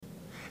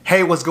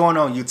Hey, what's going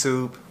on,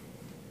 YouTube?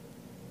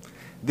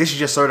 This is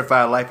your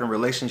certified life and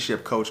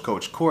relationship coach,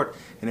 Coach Court,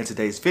 and in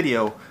today's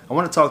video, I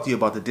want to talk to you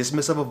about the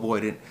dismissive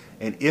avoidant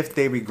and if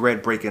they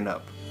regret breaking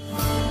up.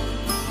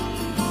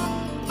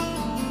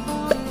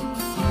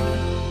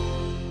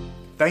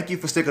 Thank you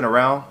for sticking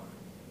around.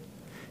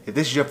 If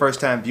this is your first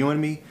time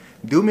viewing me,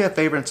 do me a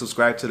favor and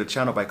subscribe to the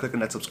channel by clicking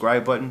that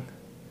subscribe button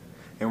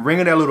and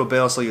ringing that little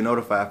bell so you're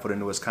notified for the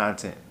newest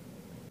content.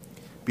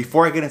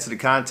 Before I get into the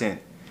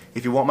content,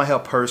 if you want my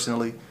help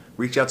personally,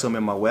 reach out to me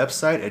on my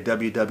website at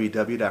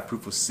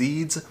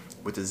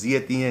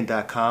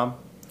www.fruitfulseeds.com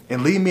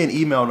and leave me an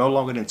email no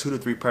longer than 2 to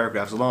 3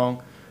 paragraphs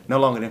long, no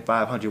longer than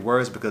 500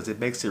 words, because it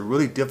makes it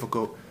really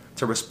difficult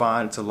to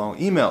respond to long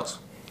emails.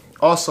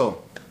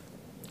 Also,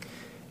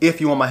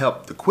 if you want my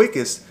help the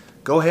quickest,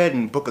 go ahead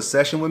and book a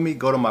session with me.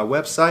 Go to my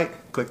website,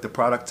 click the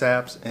product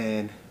tabs,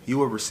 and you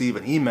will receive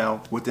an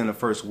email within the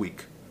first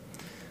week.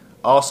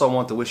 Also, I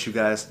want to wish you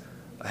guys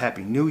a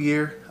happy new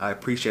year. I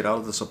appreciate all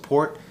of the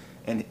support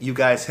and you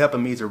guys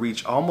helping me to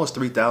reach almost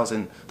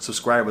 3,000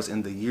 subscribers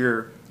in the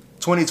year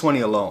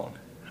 2020 alone.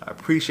 I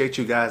appreciate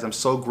you guys. I'm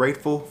so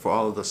grateful for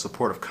all of the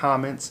supportive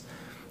comments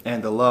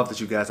and the love that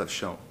you guys have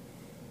shown.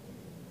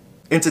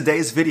 In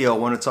today's video, I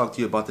want to talk to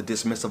you about the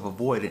dismissive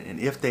avoidant and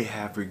if they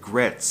have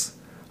regrets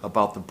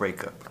about the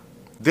breakup.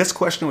 This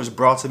question was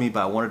brought to me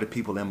by one of the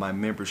people in my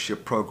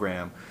membership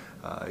program.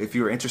 If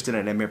you're interested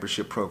in that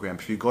membership program,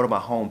 if you go to my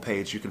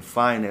homepage, you can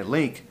find that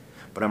link.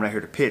 But I'm not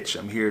here to pitch.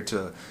 I'm here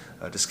to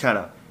just kind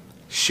of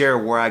share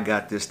where I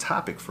got this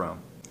topic from.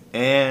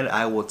 And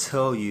I will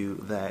tell you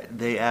that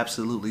they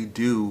absolutely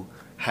do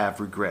have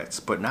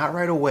regrets, but not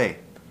right away.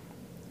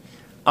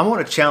 I'm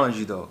going to challenge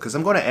you though, because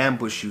I'm going to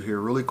ambush you here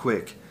really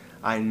quick.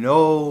 I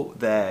know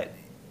that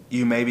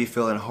you may be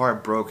feeling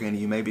heartbroken.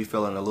 You may be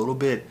feeling a little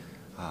bit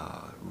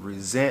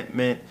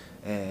resentment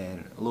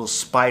and a little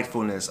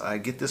spitefulness. I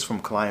get this from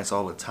clients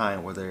all the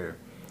time where they're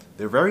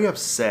very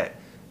upset.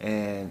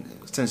 And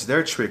since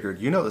they're triggered,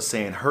 you know the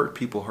saying, hurt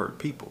people hurt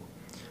people.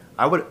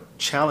 I would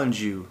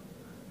challenge you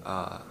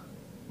by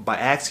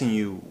asking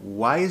you,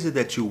 why is it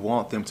that you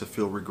want them to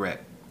feel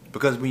regret?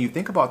 Because when you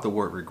think about the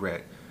word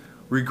regret,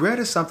 regret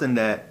is something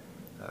that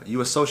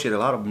you associate a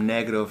lot of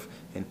negative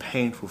and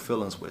painful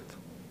feelings with.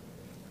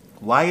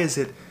 Why is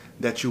it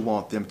that you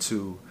want them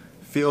to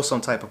feel some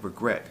type of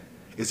regret?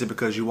 Is it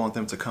because you want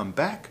them to come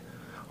back?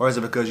 Or is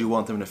it because you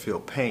want them to feel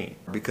pain?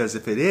 Because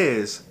if it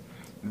is,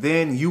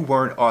 then you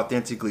weren't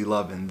authentically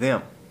loving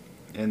them.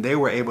 And they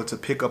were able to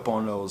pick up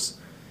on those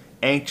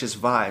anxious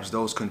vibes,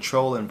 those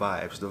controlling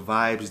vibes, the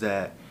vibes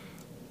that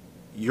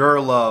your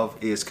love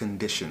is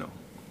conditional.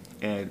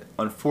 And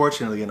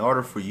unfortunately, in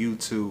order for you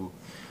to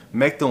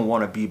make them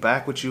want to be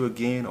back with you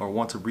again or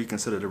want to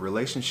reconsider the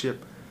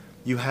relationship,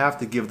 you have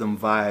to give them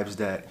vibes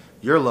that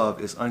your love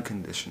is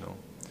unconditional,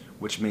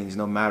 which means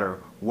no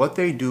matter what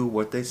they do,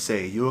 what they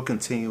say, you will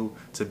continue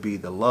to be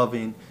the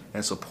loving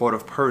and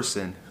supportive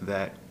person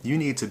that you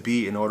need to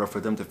be in order for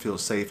them to feel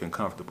safe and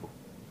comfortable.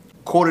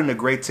 Quoting the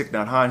great Thich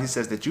Nhat Hanh, he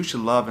says that you should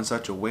love in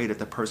such a way that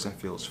the person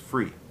feels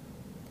free.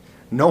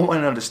 No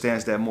one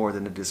understands that more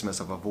than the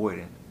dismissive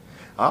avoidant.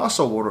 I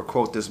also wrote a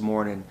quote this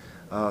morning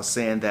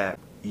saying that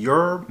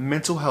your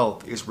mental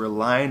health is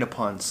relying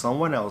upon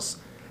someone else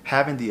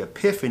having the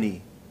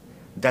epiphany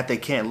that they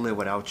can't live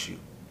without you.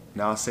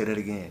 Now I'll say that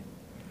again.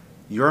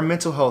 Your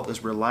mental health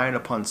is relying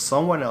upon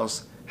someone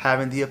else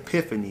having the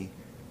epiphany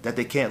that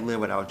they can't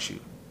live without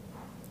you.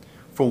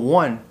 For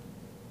one,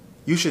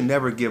 you should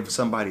never give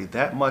somebody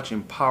that much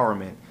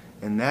empowerment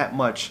and that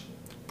much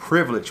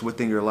privilege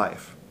within your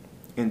life.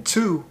 And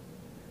two,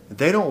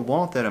 they don't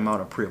want that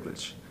amount of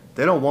privilege.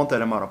 They don't want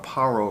that amount of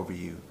power over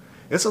you.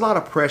 It's a lot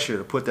of pressure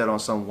to put that on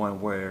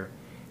someone where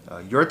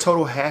your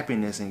total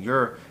happiness and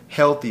your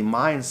healthy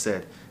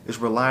mindset is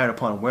relying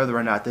upon whether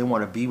or not they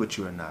want to be with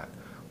you or not,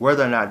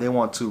 whether or not they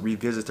want to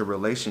revisit the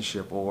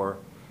relationship, or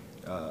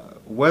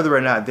whether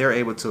or not they're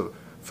able to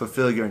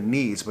fulfill your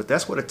needs. But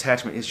that's what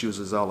attachment issues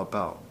is all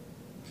about.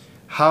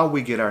 How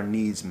we get our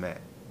needs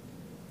met.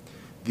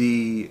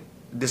 The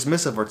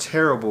dismissive are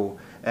terrible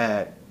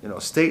at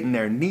stating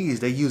their needs.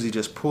 They usually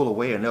just pull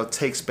away and they'll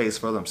take space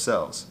for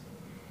themselves.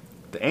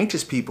 The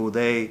anxious people,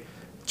 they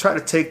try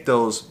to take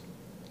those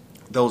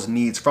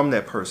needs from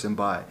that person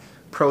by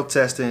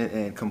protesting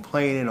and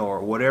complaining,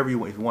 or whatever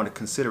if you want to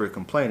consider it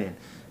complaining,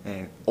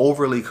 and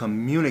overly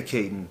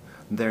communicating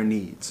their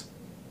needs.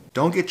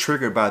 Don't get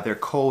triggered by their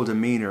cold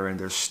demeanor and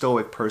their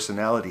stoic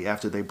personality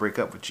after they break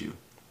up with you.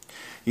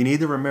 You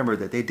need to remember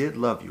that they did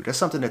love you. That's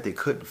something that they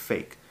couldn't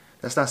fake.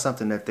 That's not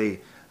something that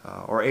they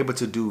are able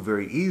to do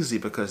very easily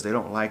because they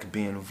don't like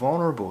being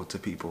vulnerable to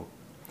people.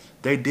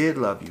 They did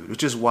love you,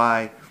 which is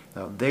why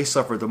they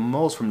suffer the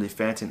most from the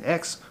Phantom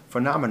X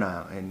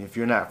phenomenon. And if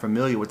you're not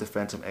familiar with the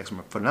Phantom X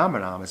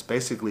phenomenon, it's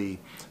basically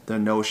the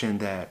notion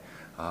that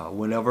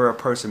whenever a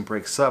person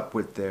breaks up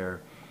with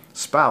their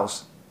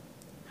spouse,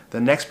 the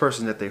next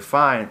person that they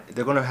find,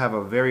 they're going to have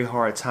a very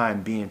hard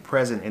time being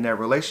present in that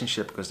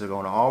relationship because they're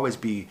going to always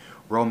be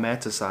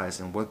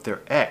romanticizing what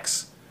their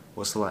ex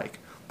was like.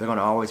 They're going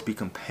to always be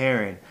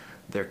comparing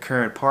their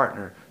current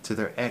partner to to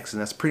their ex,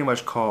 and that's pretty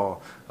much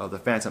called the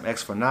Phantom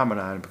X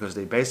phenomenon, because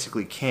they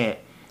basically can't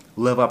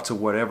live up to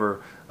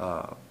whatever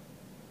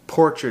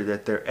portrait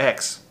that their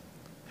ex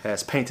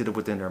has painted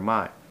within their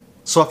mind.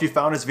 So if you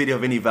found this video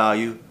of any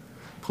value,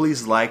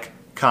 please like,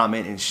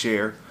 comment, and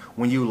share.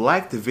 When you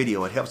like the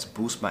video, it helps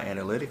boost my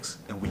analytics,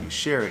 and when you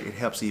share it, it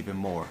helps even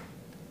more.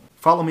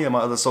 Follow me on my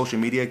other social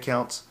media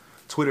accounts.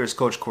 Twitter is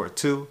Coach Court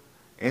 2,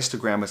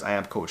 Instagram is I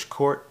Am Coach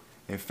Court,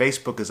 and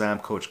Facebook is I Am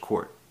Coach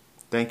Court.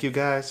 Thank you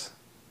guys,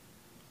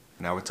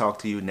 and I will talk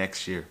to you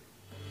next year.